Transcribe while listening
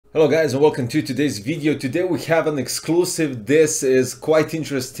Hello guys and welcome to today's video. Today we have an exclusive. This is quite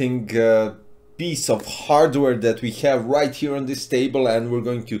interesting piece of hardware that we have right here on this table, and we're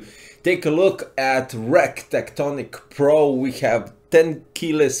going to take a look at WRAEK Tactonic Pro. We have 10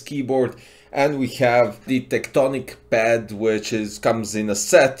 keyless keyboard and we have the Tactonic Pad, which comes in a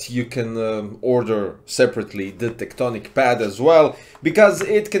set. You can order separately the Tactonic Pad as well, because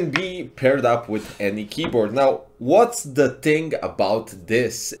it can be paired up with any keyboard. Now, what's the thing about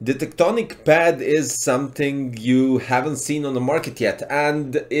this? The Tactonic Pad is something you haven't seen on the market yet,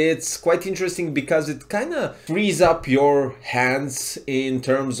 and it's quite interesting because it kind of frees up your hands in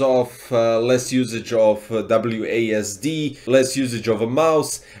terms of less usage of WASD, less usage of a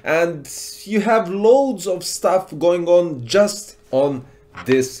mouse, and you have loads of stuff going on just on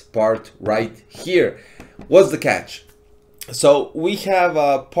this part right here. What's the catch? So we have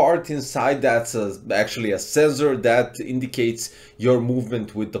a part inside that's actually a sensor that indicates your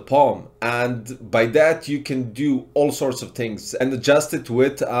movement with the palm, and by that you can do all sorts of things and adjust it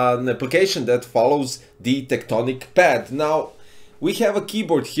with an application that follows the Tactonic Pad. Now we have a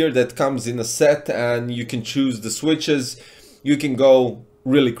keyboard here that comes in a set, and you can choose the switches. You can go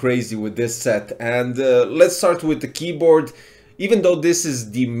really crazy with this set, and let's start with the keyboard. Even though this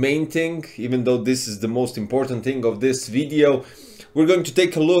is the main thing, even though this is the most important thing of this video, we're going to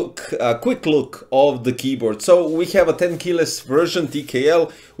take a quick look of the keyboard. So we have a 10 keyless version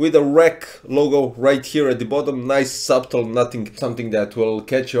TKL with a WRAEK logo right here at the bottom. Nice, subtle, nothing something that will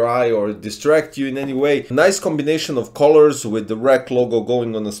catch your eye or distract you in any way. Nice combination of colors with the WRAEK logo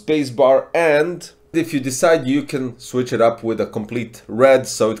going on a space bar, and if you decide, you can switch it up with a complete red,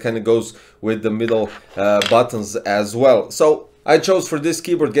 so it kind of goes with the middle buttons as well. So I chose for this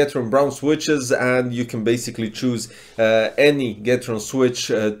keyboard Gateron brown switches, and you can basically choose any Gateron switch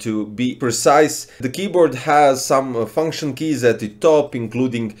to be precise. The keyboard has some function keys at the top,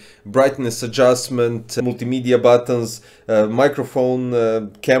 including brightness adjustment, multimedia buttons,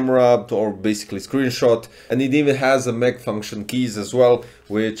 microphone, camera, or basically screenshot, and it even has a Mac function keys as well,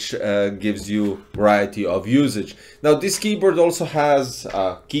 which gives you variety of usage. Now this keyboard also has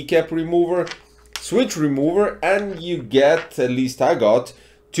a keycap remover, switch remover, and you get, at least I got,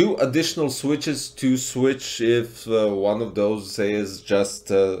 2 additional switches to switch if one of those is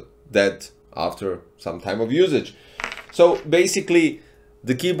just dead after some time of usage. So basically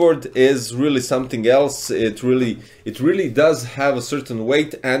the keyboard is really something else. It really does have a certain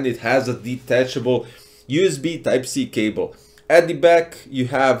weight, and it has a detachable USB Type-C cable. At the back you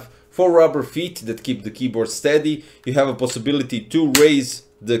have 4 rubber feet that keep the keyboard steady. You have a possibility to raise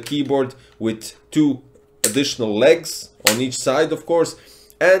the keyboard with 2 additional legs on each side, of course,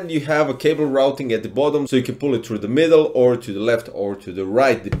 and you have a cable routing at the bottom, so you can pull it through the middle or to the left or to the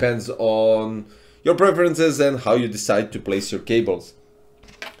right, depends on your preferences and how you decide to place your cables.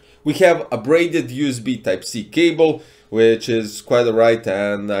 We have a braided USB Type-C cable, which is quite alright,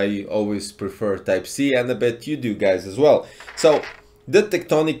 and I always prefer Type-C, and I bet you do guys as well. So the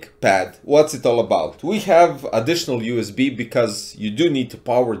Tactonic Pad, what's it all about? We have additional USB because you do need to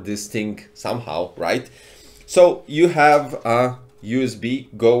power this thing somehow, right? So you have a USB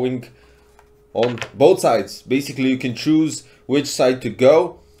going on both sides. Basically you can choose which side to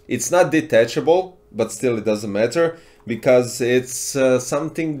go. It's not detachable, but still it doesn't matter, because it's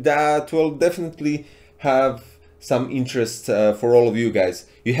something that will definitely have some interest for all of you guys.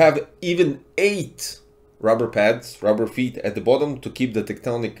 You have even 8 rubber pads, rubber feet at the bottom to keep the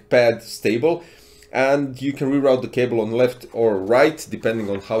Tactonic Pad stable, and you can reroute the cable on left or right depending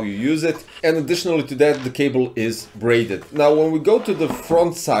on how you use it. And additionally to that, the cable is braided. Now when we go to the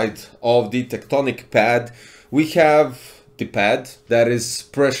front side of the Tactonic Pad, we have the pad that is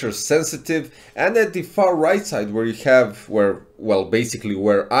pressure sensitive, and at the far right side where you have, basically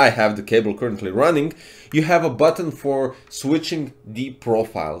where I have the cable currently running, you have a button for switching the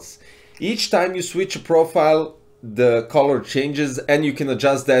profiles. Each time you switch a profile, the color changes, and you can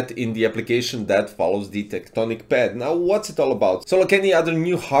adjust that in the application that follows the Tactonic Pad. Now what's it all about? So like any other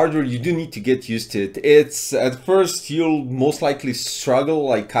new hardware, you do need to get used to it. It's at first you'll most likely struggle,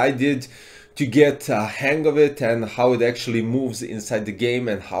 like I did, to get a hang of it and how it actually moves inside the game,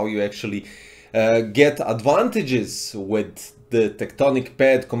 and how you actually get advantages with the Tactonic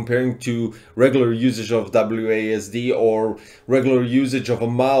Pad comparing to regular usage of WASD or regular usage of a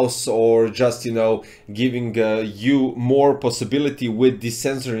mouse, or just, you know, giving you more possibility with the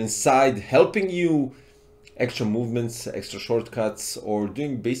sensor inside, helping you extra movements, extra shortcuts, or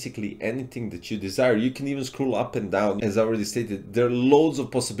doing basically anything that you desire. You can even scroll up and down. As I already stated, there are loads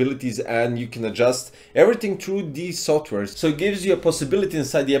of possibilities and you can adjust everything through the software. So it gives you a possibility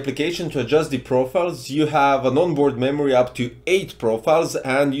inside the application to adjust the profiles. You have an onboard memory up to 8 profiles,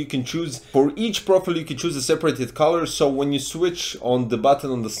 and you can choose, for each profile you can choose a separated color. So when you switch on the button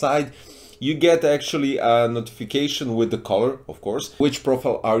on the side, you get actually a notification with the color, of course, which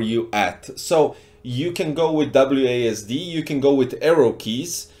profile are you at. So you can go with WASD, you can go with arrow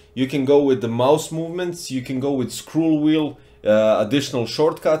keys, you can go with the mouse movements, you can go with scroll wheel, additional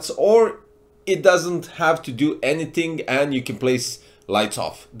shortcuts, or it doesn't have to do anything and you can place lights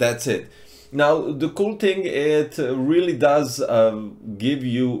off. That's it. Now the cool thing, it really does give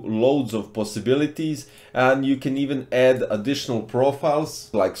you loads of possibilities, and you can even add additional profiles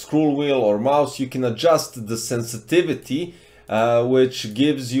like scroll wheel or mouse. You can adjust the sensitivity, which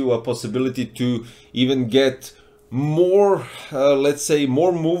gives you a possibility to even get more, let's say,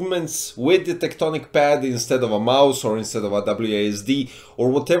 more movements with the Tactonic Pad instead of a mouse or instead of a WASD or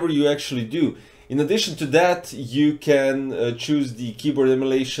whatever you actually do. In addition to that, you can choose the keyboard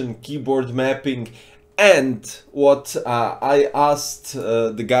emulation, keyboard mapping, and what I asked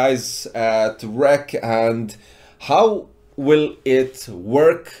the guys at WRAEK, and how will it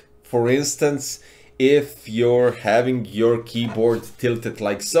work, for instance, if you're having your keyboard tilted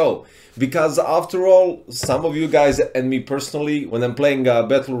like so. Because after all, some of you guys and me personally, when I'm playing a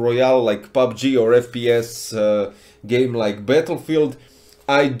battle royale like PUBG or FPS game like Battlefield,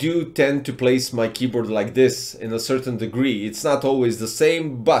 I do tend to place my keyboard like this in a certain degree. It's not always the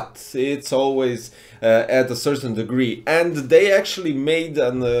same, but it's always at a certain degree. And they actually made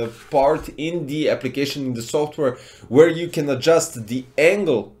a part in the application, in the software, where you can adjust the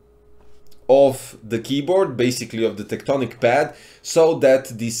angle of the keyboard, basically of the Tactonic Pad, so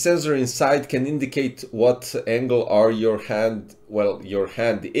that the sensor inside can indicate what angle are your hand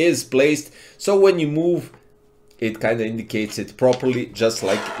is placed. So when you move, it kind of indicates it properly, just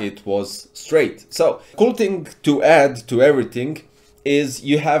like it was straight. So cool thing to add to everything is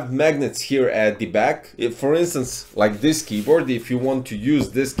you have magnets here at the back. If, for instance, like this keyboard, if you want to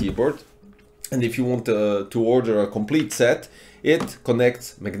use this keyboard and if you want to order a complete set, it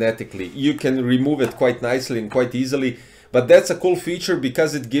connects magnetically. You can remove it quite nicely and quite easily, but that's a cool feature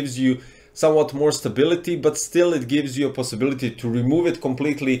because it gives you somewhat more stability, but still it gives you a possibility to remove it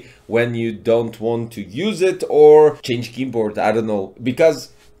completely when you don't want to use it or change keyboard, I don't know.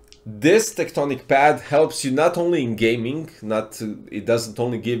 Because this Tactonic Pad helps you not only in gaming, it doesn't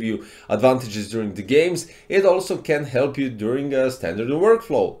only give you advantages during the games, it also can help you during a standard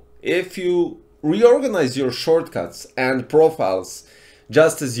workflow. If you reorganize your shortcuts and profiles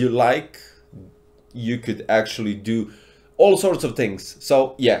just as you like, you could actually do all sorts of things.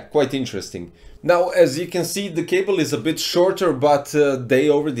 So yeah, quite interesting. Now, as you can see, the cable is a bit shorter, but they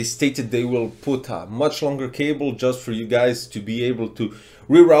already stated they will put a much longer cable just for you guys to be able to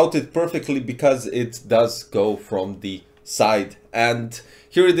reroute it perfectly, because it does go from the side. And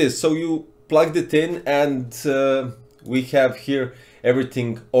here it is. So you plugged it in, and we have here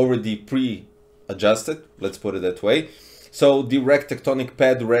everything already pre-adjusted, let's put it that way. So the WRAEK Tactonic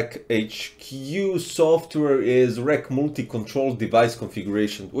Pad WRAEK HQ software is WRAEK multi-control device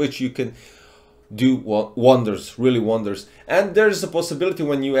configuration, which you can do wonders, really wonders. And there's a possibility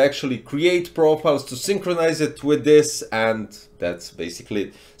when you actually create profiles to synchronize it with this, and that's basically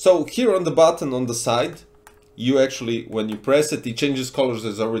it. So here on the button on the side, you actually, when you press it, it changes colors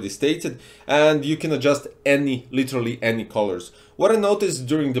as already stated, and you can adjust literally any colors. What I noticed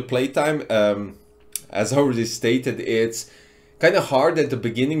during the playtime, as already stated, it's kind of hard at the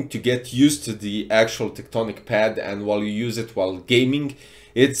beginning to get used to the actual Tactonic Pad, and while you use it while gaming,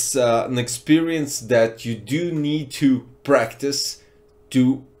 it's an experience that you do need to practice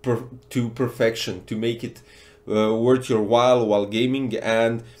to perfection to make it worth your while gaming.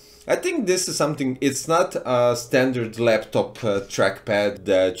 And I think this is something, it's not a standard laptop trackpad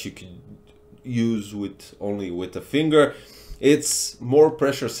that you could use only with a finger. It's more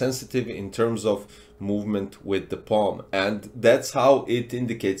pressure sensitive in terms of movement with the palm, and that's how it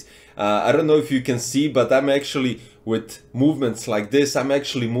indicates. I don't know if you can see, but I'm actually, with movements like this, I'm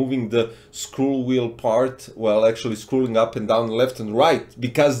actually moving the scroll wheel part, well, actually scrolling up and down, left and right,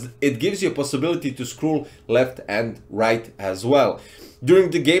 because it gives you a possibility to scroll left and right as well.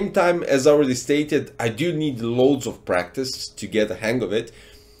 During the game time, as already stated, I do need loads of practice to get a hang of it,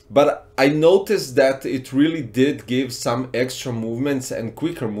 but I noticed that it really did give some extra movements and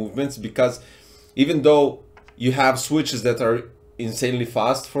quicker movements, because even though you have switches that are insanely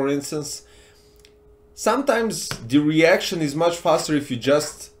fast, for instance, sometimes the reaction is much faster if you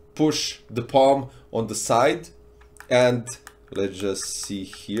just push the palm on the side, and let's just see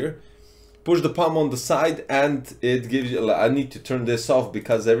here. Push the palm on the side and it gives you, I need to turn this off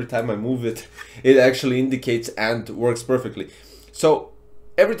because every time I move it, it actually indicates and works perfectly. So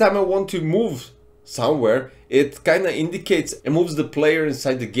every time I want to move somewhere, it kind of indicates and moves the player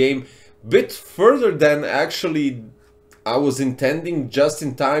inside the game a bit further than actually I was intending, just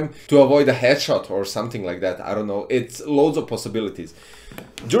in time to avoid a headshot or something like that. I don't know, it's loads of possibilities.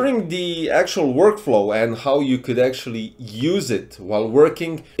 During the actual workflow and how you could actually use it while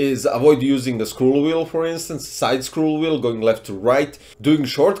working is avoid using the scroll wheel, for instance, side scroll wheel, going left to right, doing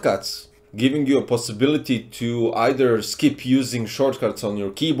shortcuts, giving you a possibility to either skip using shortcuts on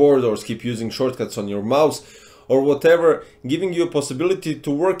your keyboard or skip using shortcuts on your mouse or whatever, giving you a possibility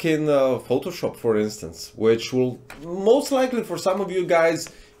to work in Photoshop, for instance, which will most likely for some of you guys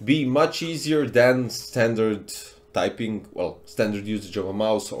be much easier than standard typing, well, standard usage of a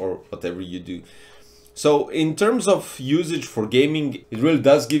mouse or whatever you do. So in terms of usage for gaming, it really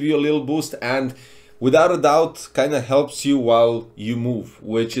does give you a little boost, and without a doubt kind of helps you while you move,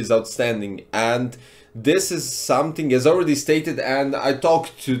 which is outstanding. And this is something, as already stated, and I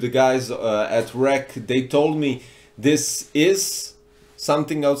talked to the guys at WRAEK, they told me this is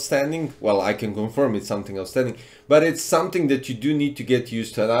something outstanding. Well, I can confirm it's something outstanding, but it's something that you do need to get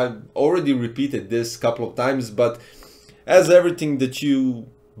used to. And I've already repeated this a couple of times, but as everything that you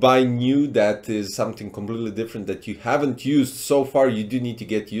buy new that is something completely different that you haven't used so far, you do need to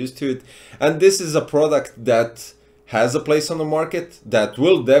get used to it. And this is a product that has a place on the market, that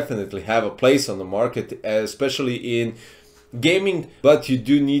will definitely have a place on the market, especially in gaming, but you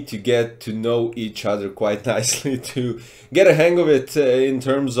do need to get to know each other quite nicely to get a hang of it in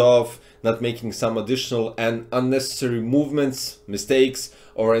terms of not making some additional and unnecessary movements, mistakes,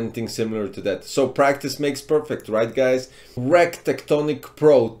 or anything similar to that. So practice makes perfect, right guys? WRAEK Tactonic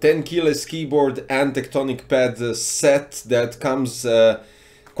Pro 10 keyless keyboard and Tactonic Pad set that comes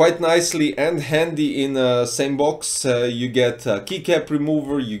quite nicely and handy in the same box. You get a keycap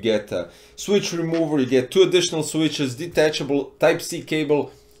remover, you get a switch remover, you get 2 additional switches, detachable Type-C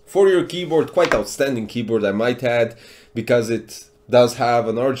cable for your keyboard. Quite outstanding keyboard, I might add, because it does have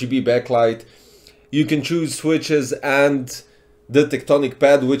an RGB backlight. You can choose switches and the Tactonic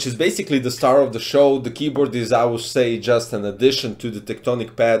Pad, which is basically the star of the show. The keyboard is, I would say, just an addition to the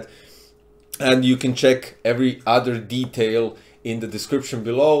Tactonic Pad, and you can check every other detail in the description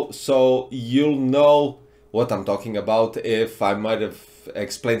below, so you'll know what I'm talking about if I might have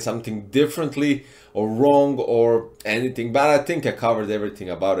explained something differently or wrong or anything, but I think I covered everything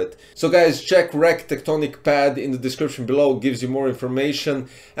about it. So guys, check WRAEK Tactonic Pad in the description below, gives you more information.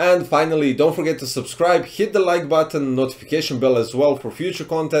 And finally, don't forget to subscribe, hit the like button, notification bell as well for future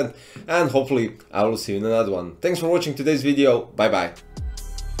content, and hopefully I will see you in another one. Thanks for watching today's video. Bye bye.